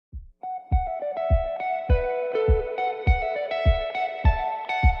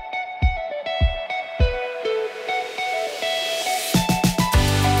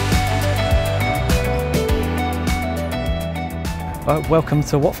Welcome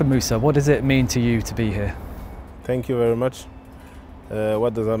to Watford, Moussa. What does it mean to you to be here? Thank you very much.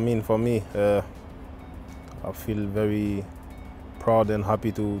 What does that mean for me? I feel very proud and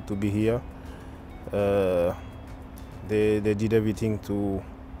happy to be here. They did everything to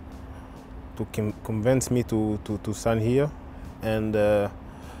convince me to sign here, and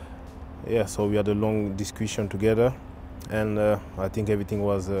yeah, so we had a long discussion together, and I think everything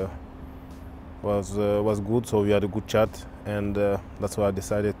was good. So we had a good chat, and that's why I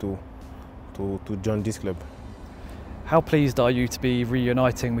decided to join this club. How pleased are you to be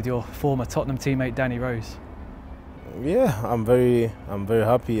reuniting with your former Tottenham teammate Danny Rose? Yeah, I'm very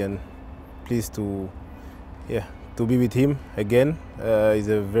happy and pleased to be with him again. He's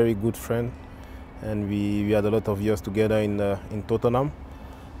a very good friend, and we had a lot of years together in Tottenham.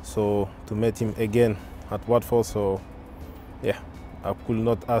 So to meet him again at Watford, so yeah, I could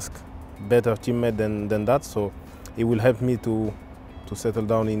not ask better teammate than that. So it will help me to settle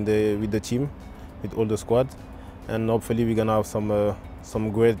down with the team, with all the squad, and hopefully we're gonna have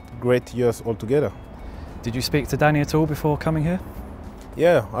some great years all together. Did you speak to Danny at all before coming here?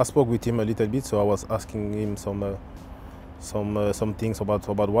 Yeah, I spoke with him a little bit, so I was asking him some things about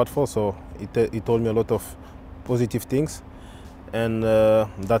Watford. So he told me a lot of positive things, and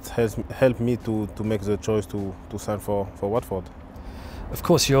that has helped me to make the choice to sign for Watford. Of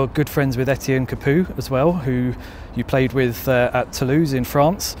course, you're good friends with Etienne Capoue as well, who you played with at Toulouse in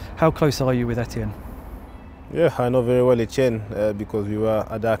France. How close are you with Etienne? Yeah, I know very well Etienne because we were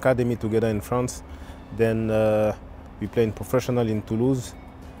at the academy together in France. Then we played professional in Toulouse.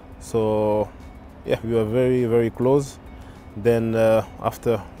 So yeah, we were very close. Then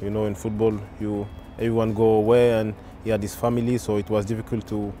after, in football, everyone go away, and he had his family, so it was difficult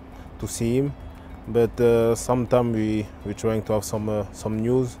to see him. But sometime we trying to have some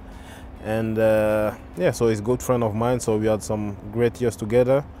news, and yeah, so he's a good friend of mine. So we had some great years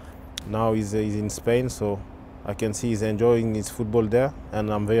together. Now he's in Spain, so I can see he's enjoying his football there,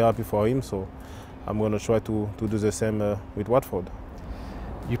 and I'm very happy for him. So I'm going to try to do the same with Watford.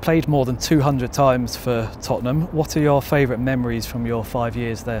 You played more than 200 times for Tottenham. What are your favourite memories from your 5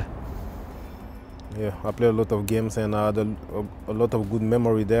 years there? Yeah, I played a lot of games, and I had a lot of good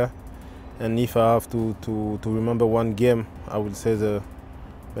memory there. And if I have to remember one game, I would say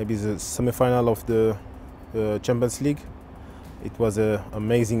maybe the semi-final of the Champions League. It was an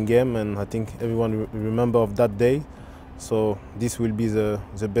amazing game, and I think everyone remember of that day. So this will be the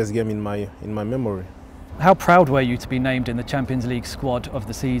best game in my memory. How proud were you to be named in the Champions League squad of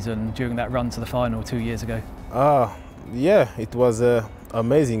the season during that run to the final 2 years ago? Yeah, it was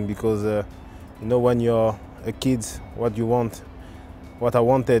amazing because when you're a kid, what I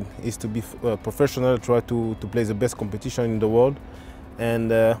wanted is to be professional, try to play the best competition in the world, and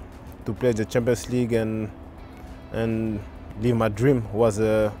to play the Champions League and live my dream was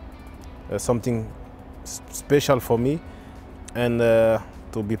something special for me, and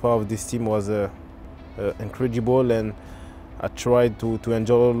to be part of this team was incredible, and I tried to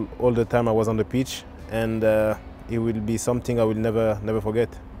enjoy all the time I was on the pitch, and it will be something I will never forget.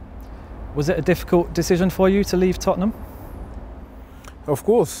 Was it a difficult decision for you to leave Tottenham? Of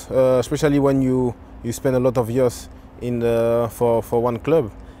course, especially when you spend a lot of years for one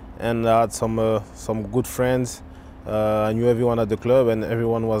club, and I had some good friends. I knew everyone at the club, and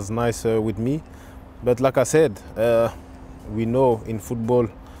everyone was nice with me. But like I said, we know in football,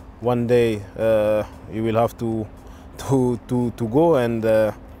 one day you will have to go, and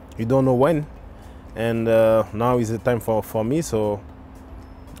you don't know when. And now is the time for me. So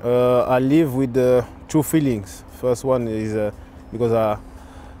I live with two feelings. First one is because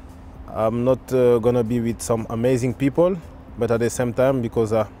I'm not gonna be with some amazing people, but at the same time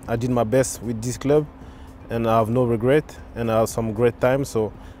because I did my best with this club, and I have no regret, and I have some great time.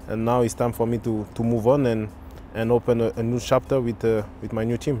 So, and now it's time for me to move on and open a new chapter with my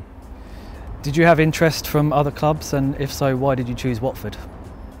new team. Did you have interest from other clubs, and if so, why did you choose Watford?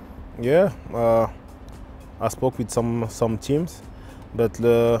 Yeah, I spoke with some teams, but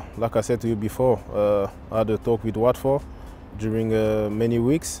like I said to you before, I had a talk with Watford during many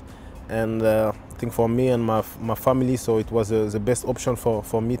weeks, and I think for me and my family, so it was the best option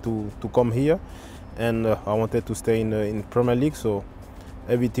for me to come here, and I wanted to stay in Premier League, so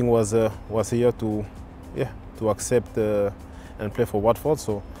everything was here to accept and play for Watford.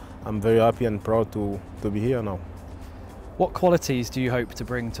 So I'm very happy and proud to be here now. What qualities do you hope to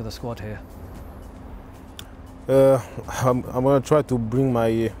bring to the squad here? I'm going to try to bring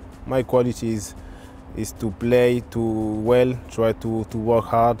my qualities is to play well, try to work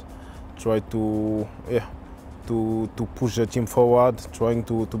hard, try to push the team forward, trying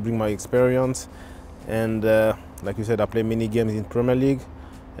to bring my experience, and like you said, I play many games in Premier League,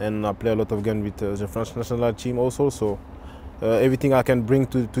 and I play a lot of games with the French national team also. So everything I can bring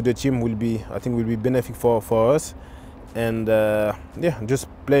to the team will be, I think, will be benefit for us. And yeah, just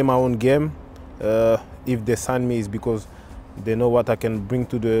play my own game. If they sign me, it's because they know what I can bring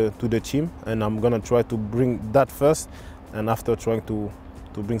to the team, and I'm gonna try to bring that first, and after trying to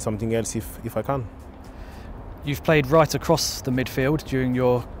bring something else if I can. You've played right across the midfield during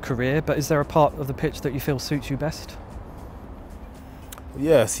your career, but is there a part of the pitch that you feel suits you best?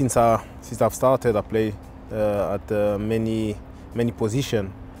 Yeah, since I've started, I play at many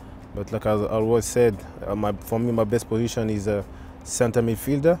positions. But like I always said, for me, my best position is a centre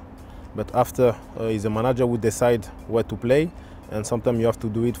midfielder. But after, is a manager who decide where to play, and sometimes you have to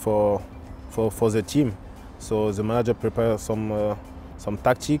do it for the team. So the manager prepares some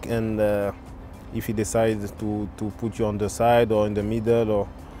tactic, and if he decides to put you on the side or in the middle or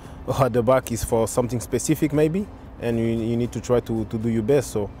at the back, is for something specific maybe, and you need to try to do your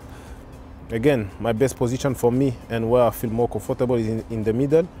best. So again, my best position for me and where I feel more comfortable is in the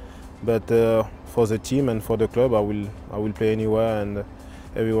middle. But for the team and for the club, I will play anywhere and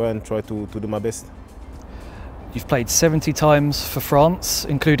everywhere and try to do my best. You've played 70 times for France,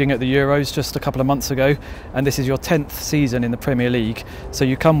 including at the Euros just a couple of months ago, and this is your 10th season in the Premier League. So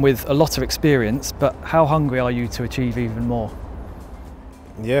you come with a lot of experience, but how hungry are you to achieve even more?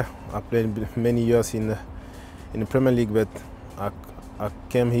 Yeah, I played many years in the Premier League, but I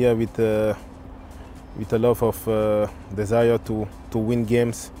came here with a lot of desire to win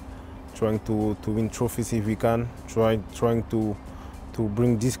games, trying to win trophies if we can, trying to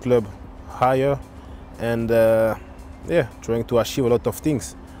bring this club higher, and yeah, trying to achieve a lot of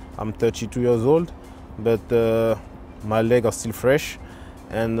things. I'm 32 years old, but my legs are still fresh,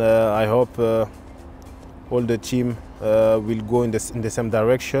 and I hope all the team will go in the same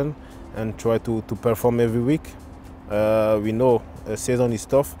direction and try to perform every week. We know a season is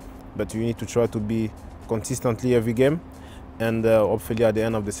tough, but you need to try to be consistently every game, and hopefully at the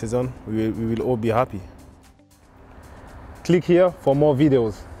end of the season we will all be happy. Click here for more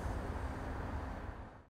videos.